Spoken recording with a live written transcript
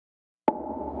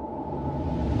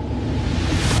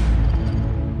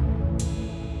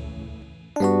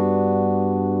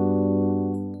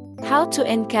How to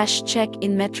encash check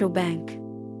in Metrobank.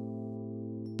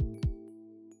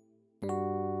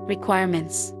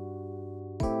 Requirements: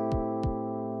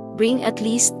 bring at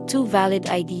least 2 valid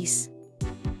IDs.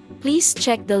 Please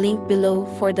check the link below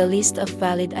for the list of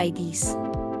valid IDs.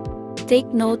 Take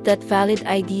note that valid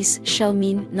IDs shall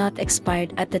mean not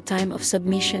expired at the time of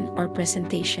submission or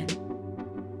presentation.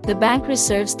 The bank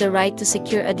reserves the right to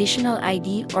secure additional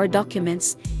ID or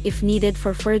documents if needed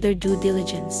for further due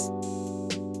diligence.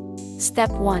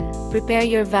 Step 1. Prepare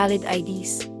your valid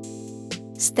IDs.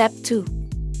 Step 2.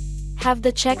 Have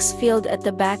the checks filled at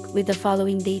the back with the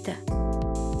following data: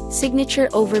 signature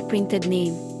over printed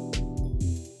name,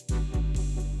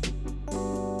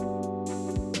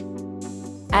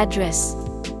 address,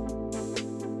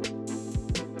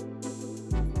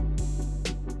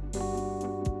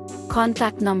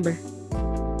 contact number,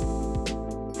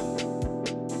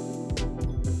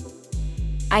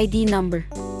 ID number.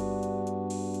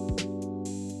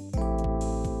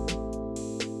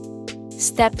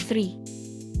 Step 3.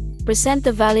 Present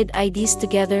the valid IDs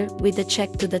together with the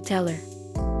check to the teller.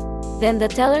 Then the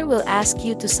teller will ask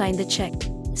you to sign the check.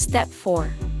 Step 4.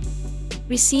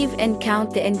 Receive and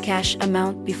count the encash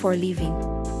amount before leaving.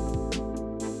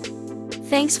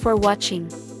 Thanks for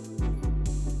watching.